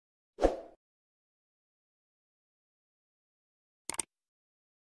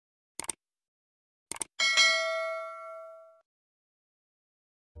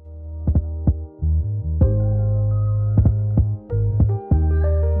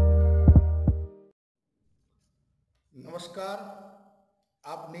નમસ્કાર,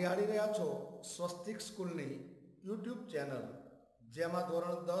 આપ નિહાળી રહ્યા છો સ્વસ્તિક સ્કૂલની યુટ્યુબ ચેનલ, જેમાં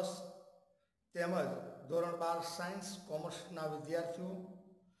ધોરણ 10 તેમજ ધોરણ 12 સાયન્સ કોમર્સના વિદ્યાર્થીઓ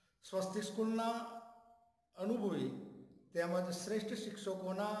સ્વસ્તિક સ્કૂલના અનુભવી તેમજ શ્રેષ્ઠ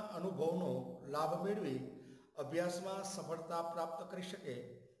શિક્ષકોના અનુભવનો લાભ મેળવી અભ્યાસમાં સફળતા પ્રાપ્ત કરી શકે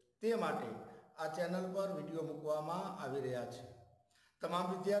તે માટે આ ચેનલ પર વિડીયો મૂકવામાં આવી રહ્યા છે।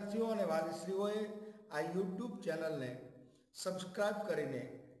 તમામ વિદ્યાર્થીઓ અને વાલીશ્રીઓએ આ યુટ્યુબ ચેનલને સબસ્ક્રાઇબ કરીને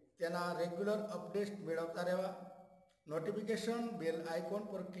તેના રેગ્યુલર અપડેટ મેળવતા રહેવા નોટિફિકેશન બેલ આઇકોન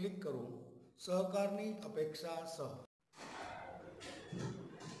પર ક્લિક કરવું સહકારની અપેક્ષા સહ।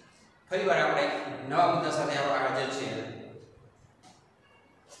 ફરીવાર આપણે નવા મુદ્દા સાથે આગળ છીએ।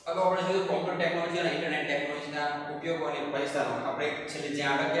 અગાઉ આપણે જોયું કોમ્પ્યુટર ટેકનોલોજી અને ઇન્ટરનેટ ટેકનોલોજીના ઉપયોગો અને ભયસ્થાનો। આપણે છેલ્લે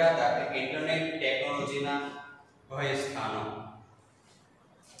જ્યાં આગળ ગયા હતા કે ઇન્ટરનેટ ટેકનોલોજીના ભયસ્થાનો।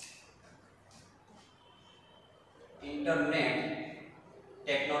 इंटरनेट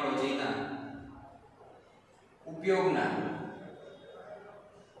टेक्नोलॉजी उपयोग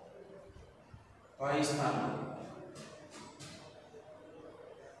भयस्थान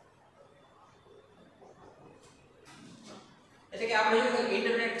એટલે કે આપણે જો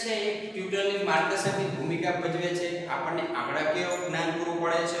ઇન્ટરનેટ છે એક ટ્યુટોરિયલ માર્ગદર્શકની ભૂમિકા ભજવે છે। આપણને આંકડાકીય જ્ઞાન પૂરું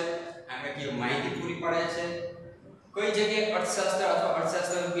પડે છે, આંકડાકીય માહિતી પૂરી પડે છે। કઈ જગ્યાએ અર્થશાસ્ત્ર અથવા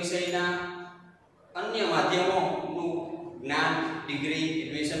અર્થશાસ્ત્ર વિષયના अन्य माध्यमों ज्ञान डिग्री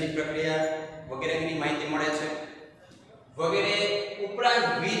एडमिशन प्रक्रिया वगैरह की माहिती મળે છે वगैरह ઉપરાંત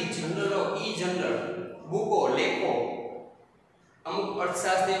વિવિધ જર્નલો ઈ જર્નલ બુકો લેખો અમુક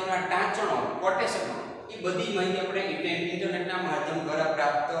અર્થશાસ્ત્રીઓના ટાંચણો કોટેશનો એ બધી માહિતી આપણે ઇન્ટરનેટના માધ્યમ દ્વારા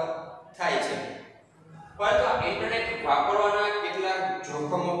પ્રાપ્ત થાય છે। પરંતુ આ ઇન્ટરનેટ વાપરવાના કેટલાક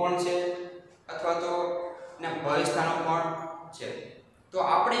જોખમો પણ છે અથવા તો ના ભયસ્થાનો પણ છે। તો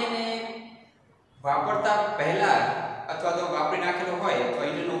આપણે એને વાપરતા પહેલા અથવા તો વાપરી નાખેલો હોય અથવા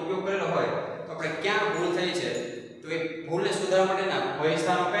ઇન્ટરનેટનો ઉપયોગ કરેલો હોય તો આપણે ક્યાં ભૂલ થઈ છે, તો એ ભૂલને સુધારવા માટેના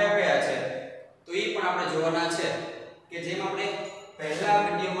ભયસ્થાનો કયા કયા છે તો એ પણ આપણે જોવાના છે। કે જેમ આપણે પહેલા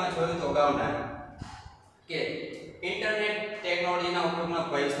વિડિયોમાં જોયું તો અગાઉના કે ઇન્ટરનેટ ટેકનોલોજીના ઉપયોગના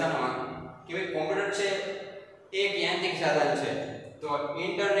ભયસ્થાનોમાં કે ભાઈ કોમ્પ્યુટર છે એક યાંત્રિક સાધન છે, તો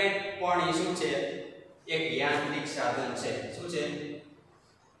ઇન્ટરનેટ પણ એ શું છે, એક યાંત્રિક સાધન છે। શું છે?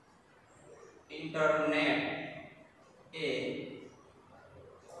 इंटरनेट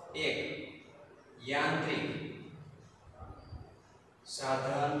एक यांत्रिक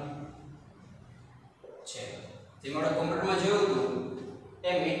साधन છે। જેમ આપણે કોમ્પ્યુટરમાં જોયું હતું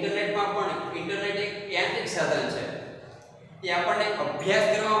એમ ઇન્ટરનેટમાં પણ ઇન્ટરનેટ એક યાંત્રિક સાધન છે। એ આપણને અભ્યાસ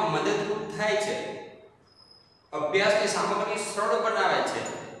કરવામાં મદદરૂપ થાય છે, અભ્યાસની સામગ્રી સરળ બનાવે છે,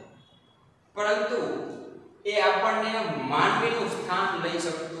 પરંતુ એ આપણને માનવીનું સ્થાન લઈ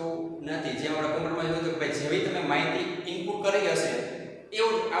શકતું નથી। જેમ આપણે કોમ્પ્યુટરમાં જોયું તો ભાઈ જેવી તમે માહિતી ઇનપુટ કરી હશે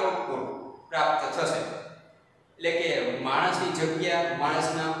એવું જ આઉટપુટ પ્રાપ્ત થશે। એટલે કે માણસની જગ્યા,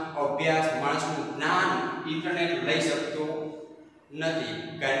 માણસના અભ્યાસ, માણસનું જ્ઞાન ઇન્ટરનેટ લઈ શકતું નથી।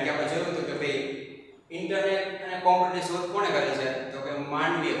 કારણ કે આપણે જોયું હતું કે ભાઈ ઇન્ટરનેટ અને કોમ્પ્યુટરની શોધ કોણે કરી છે, તો કે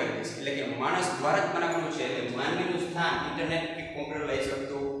માનવીએ કરી છે। એટલે કે માણસ દ્વારા જ બનાવેલું છે, એટલે માનવીનું સ્થાન ઇન્ટરનેટ કે કોમ્પ્યુટર લઈ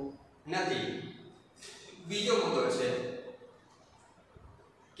શકતું નથી। બીજો મુદ્દો છે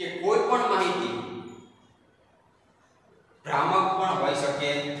કે કોઈ પણ માહિતી ભ્રામક પણ હોઈ શકે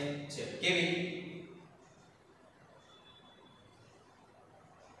છે। કેવી?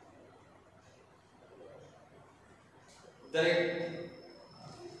 દરેક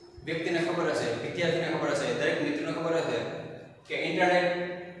વ્યક્તિને ખબર હશે, વિદ્યાર્થીને ખબર હશે, દરેક મિત્રને ખબર હશે કે ઇન્ટરનેટ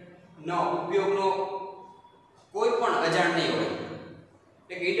નો ઉપયોગનો કોઈ પણ અજાણ નહીં હોય।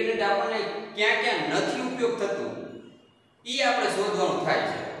 એટલે કે ઇન્ટરનેટ આપણને ક્યાં ક્યાં નથી ઉપયોગ થતું એ આપણે શોધવાનું થાય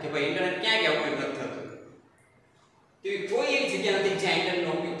છે કે ભાઈ ઇન્ટરનેટ ક્યાં ક્યાં ઉપયોગ નથી થતું। તો કોઈ એવી જગ્યા નથી જ્યાં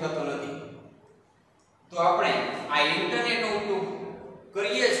ઇન્ટરનેટનો ઉપયોગ થતો નથી। તો આપણે આ ઇન્ટરનેટનો ઉપયોગ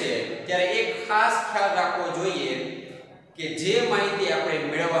કરીએ છીએ ત્યારે એક ખાસ ખ્યાલ રાખવો જોઈએ કે જે માહિતી આપણે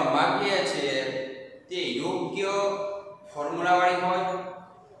મેળવવા માંગીએ છીએ તે યોગ્ય ફોર્મ્યુલાવાળી હોય,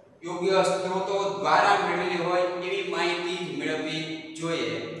 યોગ્ય સ્ત્રોતો દ્વારા મેળવેલી હોય એવી માહિતી મેળવવી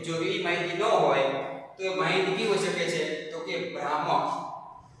જોઈએ। જો એવી માહિતી ન હોય તો એ માહિતી કેવી હોઈ શકે છે, તો કે ભ્રામક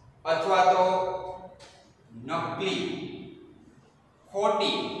અથવા તો નકલી,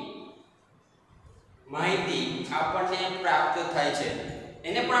 ખોટી માહિતી આપણને પ્રાપ્ત થાય છે।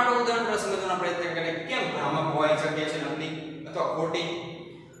 એને પણ આપણે ઉદાહરણ સમજવાનો પ્રયત્ન કરીએ કેમ ભ્રામક હોઈ શકે છે, નકલી અથવા ખોટી।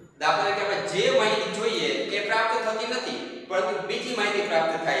 દાખલા તરીકે આપણે જે માહિતી જોઈએ એ પ્રાપ્ત થતી નથી, પરંતુ બીજી માહિતી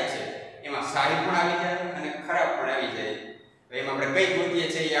પ્રાપ્ત થાય છે। એમાં સારી પણ આવી જાય અને ખરાબ પણ આવી જાય। એમાં આપણે કઈ ગોતીએ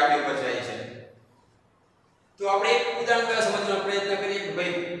છીએ એ આપણી ઉપર જાય છે। તો આપણે એક ઉદાહરણ દ્વારા સમજવાનો પ્રયત્ન કરીએ કે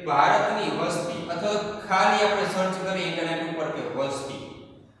ભાઈ ભારતની વસ્તી અથવા તો ખાલી આપણે સર્ચ કરીએ ઇન્ટરનેટ ઉપર કે વસ્તી,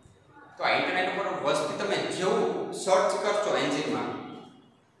 તો આ ઇન્ટરનેટ ઉપર વસ્તી તમે જેવું સર્ચ કરશો એન્જિનમાં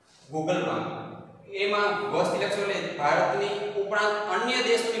ગૂગલમાં, એમાં વસ્તી લખશો એટલે ભારતની ઉપરાંત અન્ય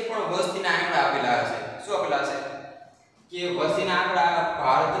દેશોની પણ વસ્તીના આંકડા આપેલા હશે. શું આપેલા હશે? કે વસ્તીના આંકડા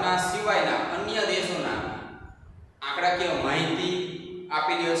ભારતના સિવાયના અન્ય દેશોના આંકડાકીય માહિતી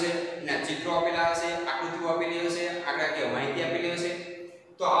આપેલી હશે, એના ચિત્રો આપેલા હશે, આકૃતિઓ આપેલી હશે, આંકડાકીય માહિતી આપેલી હશે.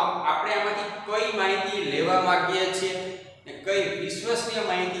 તો આપણે આમાંથી કઈ માહિતી લેવા માંગીએ છીએ ને કઈ વિશ્વસનીય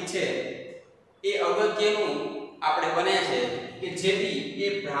માહિતી છે એ અગત્યનું આપણે બને છે કે જેથી એ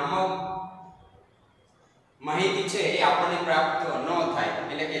ભ્રામક માહિતી છે એ આપણને પ્રાપ્ત ન થાય.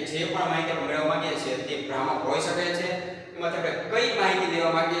 એટલે કે જે પણ માહિતી આપણે મેળવવા માંગીએ છીએ તે ભ્રામક હોઈ શકે છે. એમાંથી આપણે કઈ માહિતી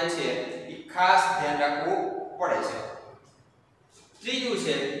લેવા માંગીએ છીએ એ ખાસ ધ્યાન રાખવું પડે છે. ત્રીજું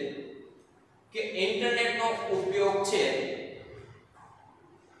છે કે ઇન્ટરનેટનો ઉપયોગ છે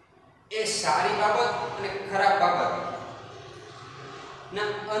એ સારી બાબત અને ખરાબ બાબત ના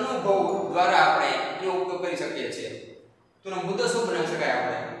અનુભવ દ્વારા આપણે એનો ઉપયોગ કરી શકીએ છીએ. તો એનો મુદ્દો શું બનાવી શકાય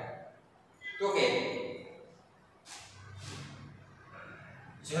આપણે? તો કે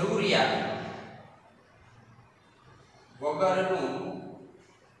જરૂરિયાત વગરનું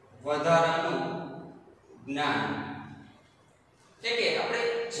વધારાનું જ્ઞાન. એટલે કે આપણે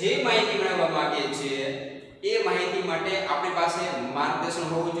જે માહિતી મેળવવા માંગીએ છીએ એ માહિતી માટે આપણી પાસે માર્ગદર્શન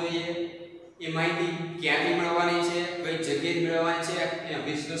હોવું જોઈએ. એ માહિતી ક્યાંથી મેળવવાની છે, કઈ જગ્યાએથી મેળવવાની છે, એના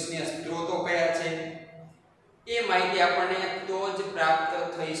વિશ્વસનીય સ્ત્રોતો કયા છે, એ માહિતી આપણને તો જ પ્રાપ્ત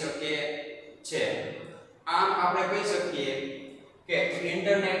થઈ શકે છે. આમ આપણે કહી શકીએ કે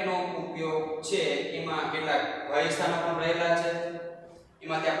ઇન્ટરનેટનો ઉપયોગ છે એમાં કેટલાક ભયસ્થાનો પણ રહેલા છે.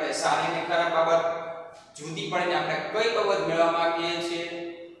 એમાંથી આપણે સારી અને ખરાબ બાબત જુદી પડીને આપણે કઈ બાબત મેળવવા માંગીએ છીએ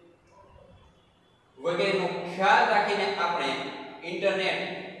વગેરેનો ખ્યાલ રાખીને આપણે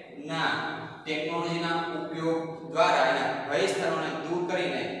ઇન્ટરનેટના ટેકનોલોજીના ઉપયોગ દ્વારા એના ભયસ્થાનોને દૂર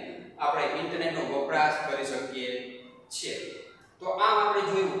કરીને આપણે ઇન્ટરનેટનો વપરાશ કરી શકીએ છીએ. તો આમ આપણે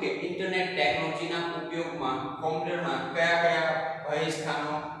જોયું કે ઇન્ટરનેટ ટેકનોલોજીના ઉપયોગમાં કોમ્પ્યુટરમાં કયા કયા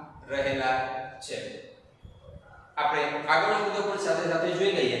ભયસ્થાનો રહેલા છે. આપણે આગળનો મુદ્દો પણ સાથે સાથે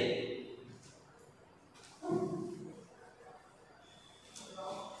જોઈ લઈએ.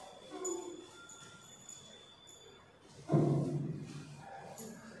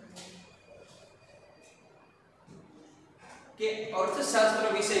 કે અર્થશાસ્ત્ર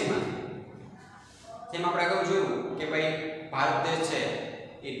વિષયમાં જેમ આપણે આગળ જોયું કે ભાઈ ભારત દેશ છે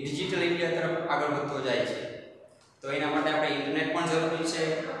એ ડિજિટલ ઇન્ડિયા તરફ આગળ વધતો જાય છે. તો એના માટે આપણે ઇન્ટરનેટ પણ જરૂરી છે,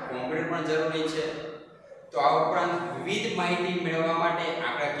 કોમ્પ્યુટર પણ જરૂરી છે. તો આ ઉપરાંત વિવિધ માહિતી મેળવવા માટે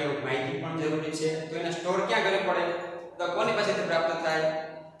આંકડાકીય માહિતી પણ જરૂરી છે. તો એને સ્ટોર ક્યાં કરવી પડે, તો કોની પાસેથી પ્રાપ્ત થાય,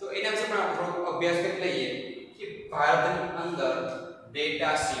 તો એના વિશે પણ આપણે થોડો અભ્યાસ કરી લઈએ કે ભારતની અંદર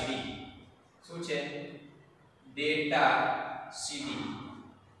ડેટા સીડી શું છે? ડેટા સીડી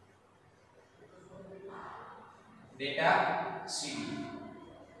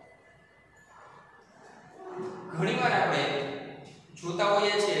ઘણીવાર આપણે જોતા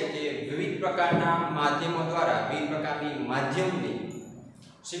હોઈએ છીએ કે વિવિધ પ્રકારના માધ્યમો દ્વારા વિવિધ પ્રકારની માધ્યમની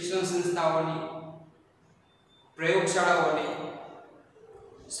શિક્ષણ સંસ્થાઓની, પ્રયોગશાળાઓની,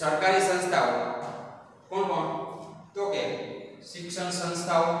 સરકારી સંસ્થાઓ કોણ તો કે શિક્ષણ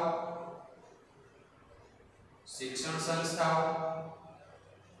સંસ્થાઓ, સરકારી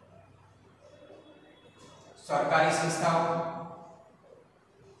સંસ્થાઓ,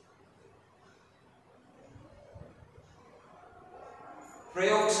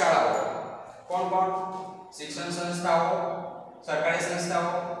 પ્રયોગશાળાઓ કોણ શિક્ષણ સંસ્થાઓ, સરકારી સંસ્થાઓ,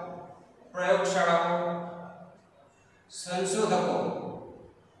 પ્રયોગશાળાઓ, સંશોધકો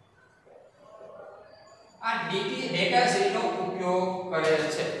આ ડેટા સીટનો ઉપયોગ કરે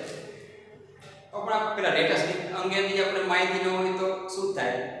છે. આપણા પેલા ડેટા સીટ અંગેની આપણે માહિતી ન હોય તો શું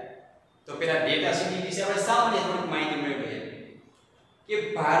થાય? તો પેલા ડેટા સીટ વિશે આપણે સામાન્ય થોડીક માહિતી મેળવીએ કે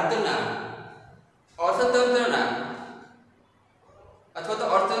ભારતના અર્થતંત્રના અથવા તો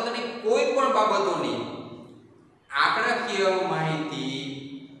અર્થતંત્રની કોઈ પણ બાબતોની આંકડાકીય માહિતી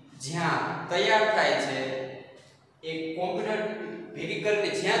જ્યાં તૈયાર થાય છે એ કોમ્પ્યુટર ભેગી કરીને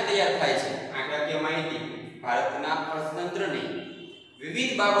જ્યાં તૈયાર થાય છે આંકડાકીય માહિતી ભારતના અર્થતંત્રની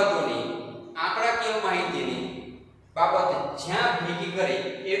વિવિધ બાબતોની આંકડાકીય માહિતીની બાબત જ્યાં ભેગી કરી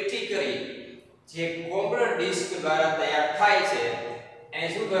એકઠી કરી જે કોમ્પ્યુટર ડિસ્ક દ્વારા તૈયાર થાય છે એને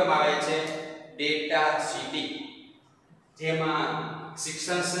શું કહેવામાં આવે છે? ડેટા સીડી. જેમાં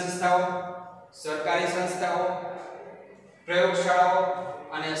શિક્ષણ સંસ્થાઓ, સરકારી સંસ્થાઓ, પ્રયોગશાળાઓ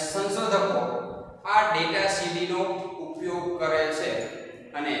અને સંશોધકો આ ડેટા સીડીનો ઉપયોગ કરે છે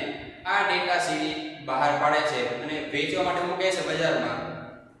અને આ ડેટા સીડી બહાર પાડે છે અને વેચવા માટે મૂકે છે બજારમાં.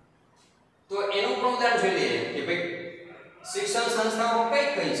 તો એનો સંસ્થાઓ કઈ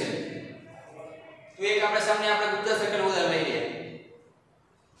કઈ છે? તો એક આપણે સામે આપણે ગુજરાત સરકારનું ઉદાહરણ લઈએ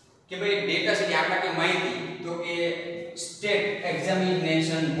કે ભાઈ ડેટા સિટી આંકડાકીય માહિતી, તો કે state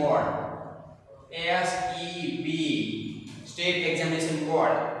examination board SEB state examination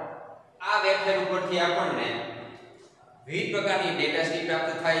board, આ વેબસાઇટ ઉપરથી આપણને વિવિધ પ્રકારની ડેટા શીટ પ્રાપ્ત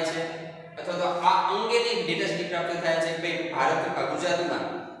થાય છે અથવા તો આ અંગેની ડેટા શીટ પ્રાપ્ત થાય છે કે ભારતમાં ગુજરાતમાં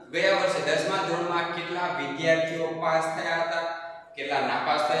ગયા વર્ષે 10મા ધોરણમાં કેટલા વિદ્યાર્થીઓ પાસ થયા હતા, કેટલા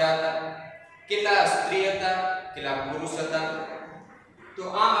નાપાસ થયા હતા, કેટલા સ્ત્રી હતા, કેટલા પુરુષ હતા. તો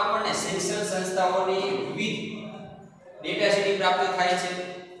આમ આપણને શિક્ષણ સંસ્થાઓની વિવિધ ડેટા શીટ પ્રાપ્ત થાય છે.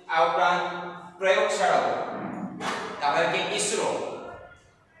 આ ઉપરાંત પ્રયોગશાળાઓ, દાખલા કે ઈસરો,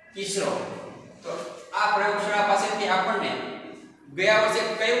 તો આ પ્રયોગશાળા પાસેથી આપણને ગયા વર્ષે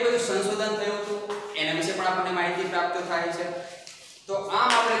કયું કયું સંશોધન થયું હતું એના વિશે પણ આપણને માહિતી પ્રાપ્ત થાય છે. તો આમ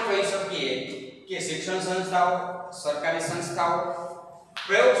આપણે કહી શકીએ કે શિક્ષણ સંસ્થાઓ, સરકારી સંસ્થાઓ,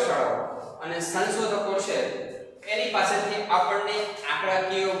 પ્રયોગશાળાઓ અને સંશોધકો છે એની પાસેથી આપણને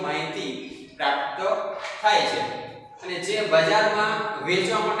આંકડાકીય માહિતી પ્રાપ્ત થાય છે અને જે બજારમાં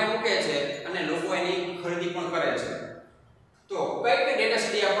વેચવા માટે મૂકે છે અને લોકો એની ખરીદી પણ કરે છે. તો કઈ કઈ ડેટા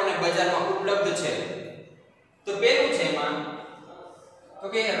શીટ આપણને બજારમાં ઉપલબ્ધ છે? તો પહેલું છે એમાં તો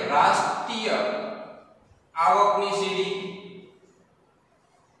કે રાષ્ટ્રીય આવકની સીડી,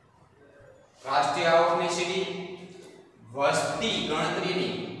 રાષ્ટ્રીય આવકની સીડી, વસ્તી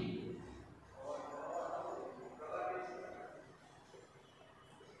ગણતરીની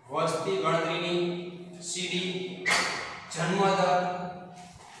સીડી, જન્મદર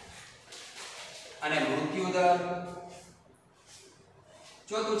અને મૃત્યુદર.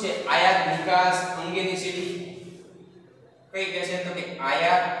 ચોથું છે આયાત નિકાસ અંગેની સીડી. કઈ કહે છે? તો કે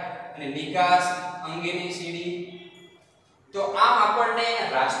આયાત અને નિકાસ અંગેની સીડી. તો આમ આપણને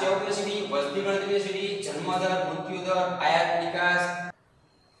રાષ્ટ્રીય આવકની સીડી, વસ્તી ગણતરીની સીડી, જન્મદર, મૃત્યુદર, આયાત નિકાસ.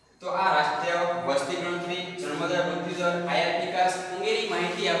 તો આ રાષ્ટ્રીય આવક, વસ્તી ગણતરી, જન્મદર, મૃત્યુદર, આયાત નિકાસ અંગેની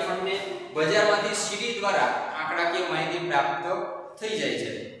માહિતી આપણને બજારમાંથી સીડી દ્વારા આંકડાકીય માહિતી પ્રાપ્ત થઈ જાય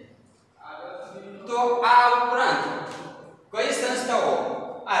છે. તો આ ઉપરાંત કઈ સંસ્થાઓ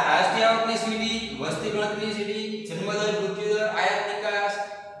આ રાષ્ટ્રીય આવકની સીડી, વસ્તી ગણતરીની સીડી, જન્મદર, મૃત્યુદર, આયાત નિકાસ,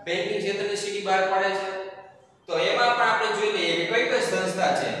 બેંકિંગ ક્ષેત્રની સીડી બહાર પાડે છે? તો એમાં પણ આપણે જોઈ લઈએ કે કઈ કઈ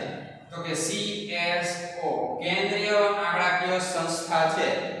સંસ્થા છે. તો કે CSO કેન્દ્રીય આંકડાકીય સંસ્થા છે,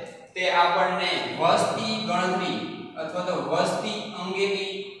 તે આપણને વસ્તી ગણતરી અથવા તો વસ્તી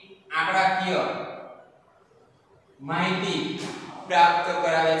અંગેની આંકડાકીય માહિતી પ્રાપ્ત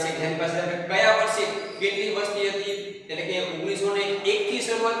કરાવે છે. જેની પાસે આપણે કયા વર્ષે કેટલી વસ્તી હતી, એટલે કે 1901 થી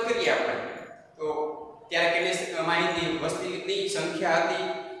શરૂઆત કરી આપણે, તો ત્યારે કેટલી માહિતી વસ્તીની સંખ્યા હતી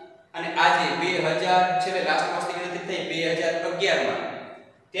અને આજે 2000 છેલ્લે લાસ્ટ વસ્તી ગણતરી થઈ 2011 માં,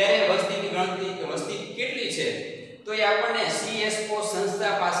 ત્યારે વસ્તીની ગણતરી કે વસ્તી કેટલી છે તો એ આપણને CSO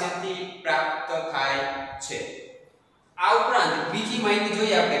સંસ્થા પાસેથી પ્રાપ્ત થાય છે. આ ઉપરાંત બીજી માહિતી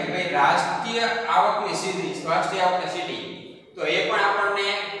જોઈએ આપણે કે ભાઈ રાષ્ટ્રીય આવકની સીડી, રાષ્ટ્રીય આવકની સીડી, તો એ પણ આપણને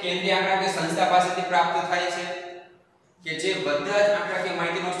કેન્દ્રીય આંકડાકીય સંસ્થા પાસેથી પ્રાપ્ત થાય છે કે જે બધા જ આંકડાકીય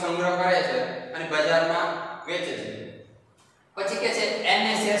માહિતીનો સંગ્રહ કરે છે અને બજારમાં વેચે છે. પછી કે છે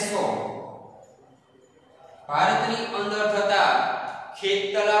NSSO, ભારતની અંદર થતા ખેત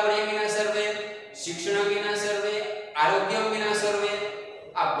તલાવડી અંગેના સર્વે, શિક્ષણ અંગેના સર્વે, આરોગ્ય અંગેના સર્વે,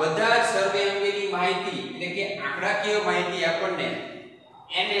 આ બધા જ સર્વે અંગેની માહિતી એટલે કે આંકડાકીય માહિતી આપણને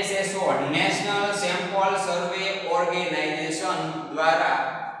NSSO નેશનલ સેમ્પલ સર્વે ઓર્ગેનાઇઝેશન દ્વારા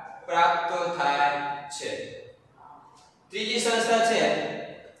પ્રાપ્ત થાય છે. ત્રીજી સંસ્થા છે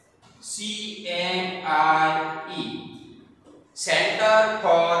CMIE centre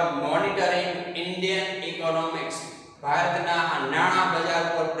for monitoring Indian economics, ભારતના નાણાં બજાર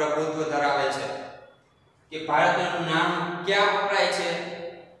પર પ્રભુત્વ ધરાવે છે કે ભારતનું નાણું ક્યાં વપરાય છે,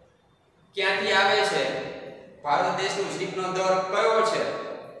 ક્યાંથી આવે છે, ભારત દેશનો જીડીપીનો દર કયો છે,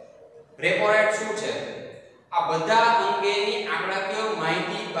 રેપો રેટ શું છે, આ બધા અંગેની આંકડાકીય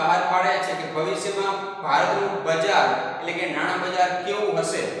માહિતી બહાર પાડે છે કે ભવિષ્યમાં ભારતનું બજાર એટલે કે નાણાં બજાર કેવું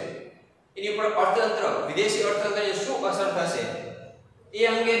હશે, એની ઉપર અર્થતંત્ર, વિદેશી અર્થતંત્રને શું અસર થશે, એ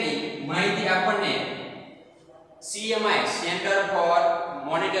અંગેની માહિતી આપણને CMI centre for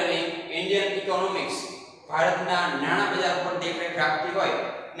monitoring Indian economics, ભારતના નાણાં બજાર પર દેખરેખ રાખતી હોય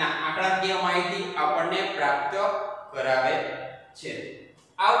ના આંકડાકીય માહિતી આપણને પ્રાપ્ત કરાવે છે.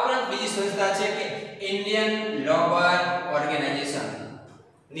 આ ઉપરાંત બીજી સંસ્થા છે કે ઇન્ડિયન લેબર ઓર્ગેનાઇઝેશન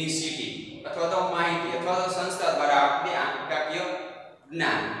ની સીટી અથવા તો માહિતી અથવા તો સંસ્થા દ્વારા આપણી આંકડાકીય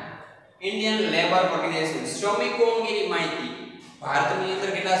જ્ઞાન. ઇન્ડિયન લેબર ઓર્ગેનાઇઝેશન શ્રમિકો અંગેની માહિતી, ભારતની અંદર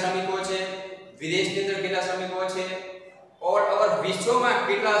કેટલા શ્રમિકો છે, વિદેશની અંદર કેટલા શ્રમિકો છે, ઓલ ઓવર વિશ્વમાં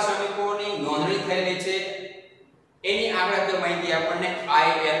કેટલા શ્રમિકોની નોંધણી થયેલી છે, એની આંકડાકીય માહિતી આપણને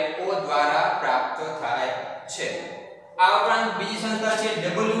ILO દ્વારા પ્રાપ્ત થાય છે. આ ઉપરાંત બીજી સંસ્થા છે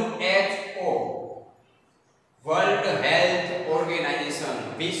WHO, વર્લ્ડ હેલ્થ ઓર્ગેનાઇઝેશન,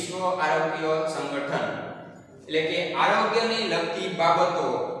 વિશ્વ આરોગ્ય સંગઠન. એટલે કે આરોગ્યની લગતી બાબતો,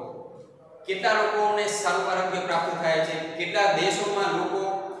 કેટલા લોકોને સારું આરોગ્ય પ્રાપ્ત થાય છે, કેટલા દેશોમાં લોકો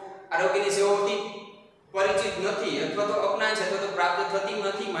આરોગ્યની સેવાઓથી પરિચિત નથી અથવા તો અપનાય છે અથવા તો પ્રાપ્ત થતી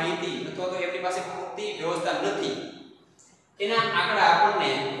નથી માહિતી અથવા તો એમની પાસે પૂરતી વ્યવસ્થા નથી, એના આંકડા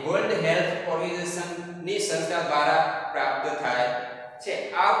આપણને વર્લ્ડ હેલ્થ ઓર્ગેનાઇઝેશન ની સંસ્થા દ્વારા પ્રાપ્ત થાય છે.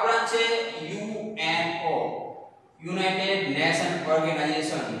 આ ઉપરાંત છે UNO, યુનાઇટેડ નેશન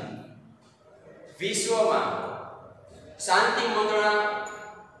ઓર્ગેનાઇઝેશન, વિશ્વમાં શાંતિ મંત્રણા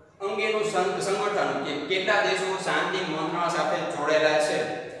અંગેનું સંગઠન કે કેટલા દેશો શાંતિ મંત્રણા સાથે જોડાયેલા છે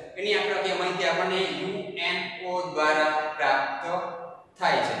એની આંકડાકીય માહિતી આપણને UNO દ્વારા પ્રાપ્ત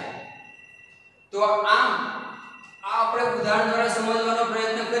થાય છે. તો આમ આપણે ઉદાહરણ દ્વારા સમજવાનો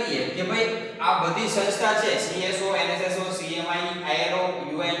પ્રયત્ન કરીએ કે ભાઈ આ બધી સંસ્થા છે CSO, NSSO, CMI, ILO,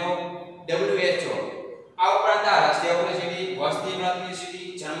 UNO, WHO, આ ઉપરાંત રાષ્ટ્રીય ઓબેસિટી, વસ્તી ગણતરી,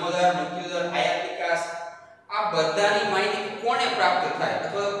 જન્મદર, મૃત્યુદર, આયાત વિકાસ, આ બધાની માહિતી કોને પ્રાપ્ત થાય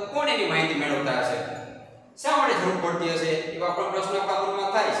અથવા કોણ એની માહિતી મેળવતા હશે, શા માટે જરૂર પડતી હશે, એવા પણ પ્રશ્ન આપણા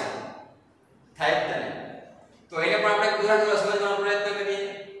મનમાં થાય છે. થાય જ ને. તો એને પણ આપણે ઉદાહરણ દ્વારા સમજવાનો પ્રયત્ન કરીએ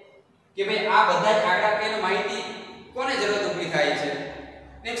કે ભાઈ આ બધા જ આંકડાકીય માહિતી કોને જરૂરત ઊભી થાય છે.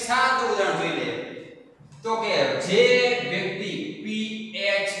 એક સાદું ઉદાહરણ જોઈ લઈએ તો કે જે વ્યક્તિ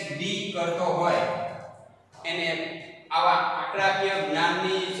PhD કરતો હોય એને આવા આંકડાકીય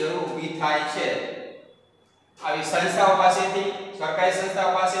જ્ઞાનની જરૂર ઊભી થાય છે. આવી સંસ્થાઓ પાસેથી, સરકારી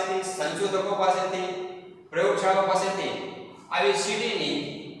સંસ્થાઓ પાસેથી, સંશોધકો પાસેથી, પ્રયોગશાળાઓ પાસેથી આવી સીડીની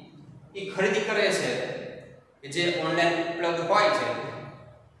એ ખરીદી કરે છે જે ઓનલાઈન ઉપલબ્ધ હોય છે.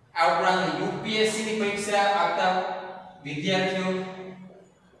 આ ઉપરાંત UPSC ની પરીક્ષા આપતા વિદ્યાર્થીઓ,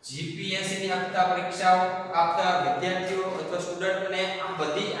 GPSC ની આપતા પરીક્ષાઓ આપતા વિદ્યાર્થીઓ અથવા સ્ટુડન્ટને આ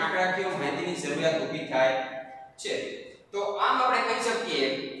બધી આંકડાકીય માહિતીની જરૂરિયાત ઊભી થાય છે. તો આમ આપણે કહી શકીએ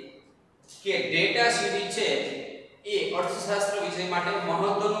કે ડેટા સીડી છે એ અર્થશાસ્ત્ર વિષય માટે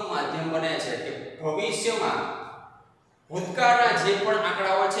મહત્વનું માધ્યમ બને છે કે ભવિષ્યમાં ભૂતકાળના જે પણ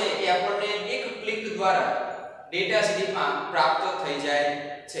આંકડાઓ છે એ આપણને એક ક્લિક દ્વારા ડેટા સીડીમાં પ્રાપ્ત થઈ જાય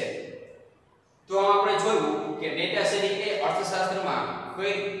છે. તો આપણે જોયું કે ડેટા સીડી એ અર્થશાસ્ત્રમાં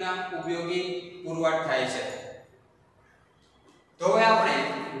કઈ રીતના ઉપયોગી પુરવાર થાય છે. તો હવે આપણે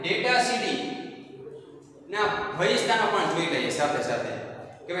ડેટા સીડી ના ભયસ્થાનો પણ જોઈ લઈએ સાથે સાથે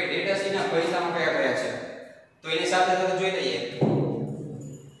કે ભાઈ ડેટા સીડી ના ભયસ્થાનો કયા કયા છે. તો એની સાથે સાથે જોઈ લઈએ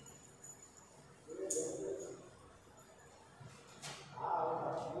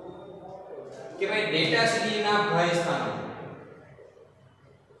કે ભાઈ ડેટા સીડી ના ભયસ્થાનો,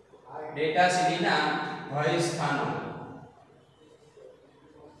 ડેટા સીડી ના ભયસ્થાનો.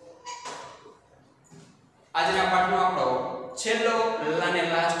 આજના પાઠનો આપણો છેલ્લો અને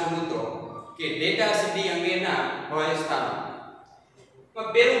લાસ્ટ મુદ્દો કે ડેટા સીડી અંગેના ભયસ્થાનો. તો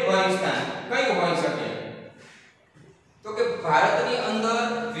પહેલું ભયસ્થાન કયું હોઈ શકે? તો કે ભારતની અંદર,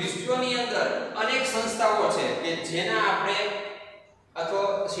 વિશ્વની અંદર અનેક સંસ્થાઓ છે કે જેના આપણે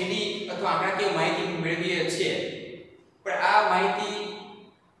અથવા સીડી અથવા આંકડાકીય માહિતી મેળવીએ છીએ, પણ આ માહિતી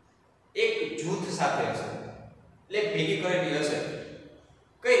એક જૂથ સાથે હશે, એટલે ભેગી કરેલી હશે.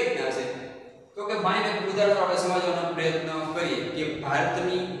 કઈ રીતના હશે? તો કે માની લો ઉદાહરણ આપણે સમજવાનો પ્રયત્ન કરીએ કે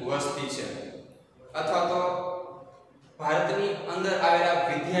ભારતની વસ્તી છે અથવા તો ભારતની અંદર આવેલા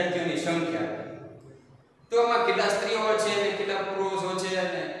વિદ્યાર્થીઓની સંખ્યા, તો એમાં કેટલા સ્ત્રીઓ છે અને કેટલા પુરુષો છે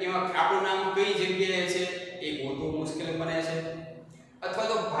અને એમાં આપણું નામ કઈ જગ્યાએ છે એ ગોતવું મુશ્કેલ બને છે. અથવા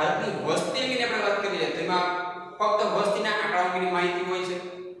તો ભારતની વસ્તી અંગેની આપણે વાત કરીએ તો એમાં ફક્ત વસ્તીના આંકડા અંગેની માહિતી હોય છે.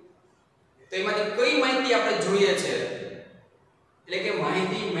 તો એમાંથી કઈ માહિતી આપણે જોઈએ છે, એટલે કે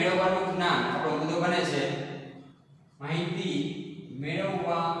માહિતી મેળવવાનું જ્ઞાન આપણો મુદ્દો બને છે. માહિતી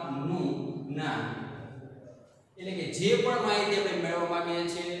મેળવવાનું જ્ઞાન એટલે કે જે પણ માહિતી આપણે મેળવવા માંગીએ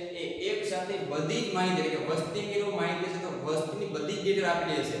છીએ એ એક સાથે બધી જ માહિતી, એટલે કે વસ્તી અંગેની માહિતી છે તો વસ્તીની બધી જ ડિટેલ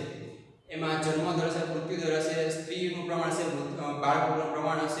આપેલી છે. એમાં જન્મ દર છે, મૃત્યુ દર હશે, સ્ત્રીનું પ્રમાણ છે, બાળકોનું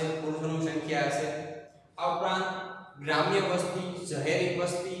પ્રમાણ હશે, પુરુષોની સંખ્યા હશે. આ ઉપરાંત ગ્રામ્ય વસ્તી, શહેરી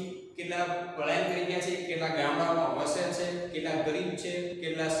વસ્તી, કેટલા પલાયન કરી ગયા છે, કેટલા ગામડાઓમાં વસે છે, કેટલા ગરીબ છે,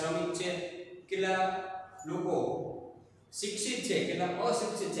 કેટલા શ્રમિક છે, કેટલા લોકો શિક્ષિત છે, કેટલા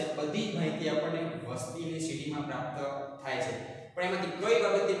અશિક્ષિત છે, બધી જ માહિતી આપણને વસ્તીની સીડીમાં પ્રાપ્ત થાય છે. પણ એમાંથી કઈ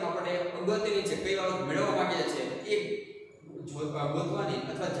બાબતની આપણે અગત્યની છે, કઈ બાબત મેળવવા માંગીએ છીએ એ ગોતવાની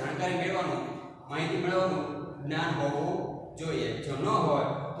અથવા જાણકારી મેળવવાનું, માહિતી મેળવવાનું જ્ઞાન હોવું જોઈએ. જો ન હોય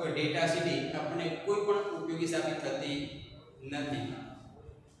તો ડેટા સીડી આપણને કોઈ પણ ઉપયોગી સાબિત થતી નથી.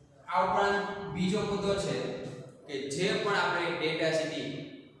 આ ઉપરાંત બીજો મુદ્દો છે કે કે જે પણ આપણે ડેટા સીટી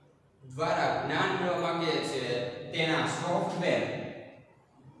દ્વારા જ્ઞાન મેળવવા માંગીએ છીએ તેના સોફ્ટવેર,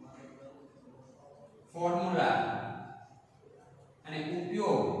 ફોર્મ્યુલા અને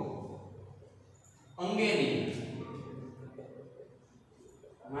ઉપયોગ અંગેની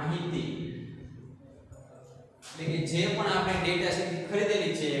માહિતી, એટલે કે જે પણ આપણે ડેટા સીટ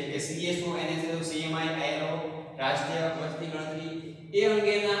ખરીદેલી છે કે CSO, NSO, CMI, ILO, રાષ્ટ્રીય વસ્તી ગણતરી, એ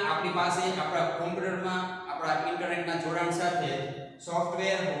અંગેના આપણી પાસે આપણા કોમ્પ્યુટરમાં આપણા ઇન્ટરનેટના જોડાણ સાથે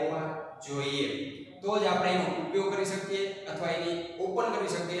સોફ્ટવેર હોવા જોઈએ, તો જ આપણે એનો ઉપયોગ કરી શકીએ અથવા એની ઓપન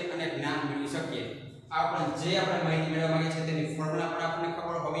કરી શકીએ અને જ્ઞાન મેળવી શકીએ. આપણે જે આપણે માહિતી મેળવવા માંગીએ છીએ તેની ફોર્મ્યુલા પણ આપણને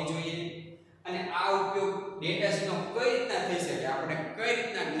ખબર હોવી જોઈએ અને આ ઉપયોગ ડેટા સીટનો કઈ રીતના થઈ શકે, આપણે કઈ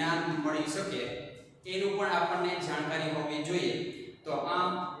રીતના જ્ઞાન મળી શકે એનું પણ આપણને જાણકારી હોવી જોઈએ. તો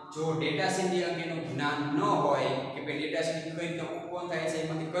આમ જો ડેટા સીટ અંગેનું જ્ઞાન ન હોય કે ભાઈ ડેટા સીટ કઈ રીતના ઉત્પન્ન થાય છે,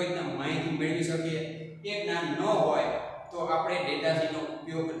 એમાંથી કઈ રીતના માહિતી મેળવી શકીએ એ જ્ઞાન ન હોય તો આપણે ડેટા સીટનો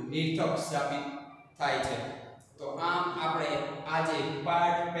ઉપયોગ નિરર્થક સાબિત થાય છે. તો આમ આપણે આજે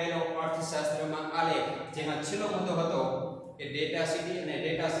પાઠ પહેલો અર્થશાસ્ત્રમાં આલેખ, જેમાં છેલ્લો મુદ્દો હતો કે ડેટા સીટી અને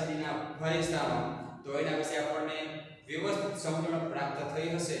ડેટા સીટીના ભરિસ્થાનો, તો એના વિશે આપણને વ્યવસ્થિત સમજણ પ્રાપ્ત થઈ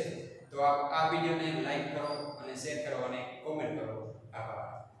હશે. તો આ વિડીયોને લાઈક કરો અને શેર કરો અને કોમેન્ટ કરો.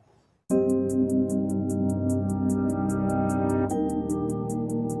 આભાર.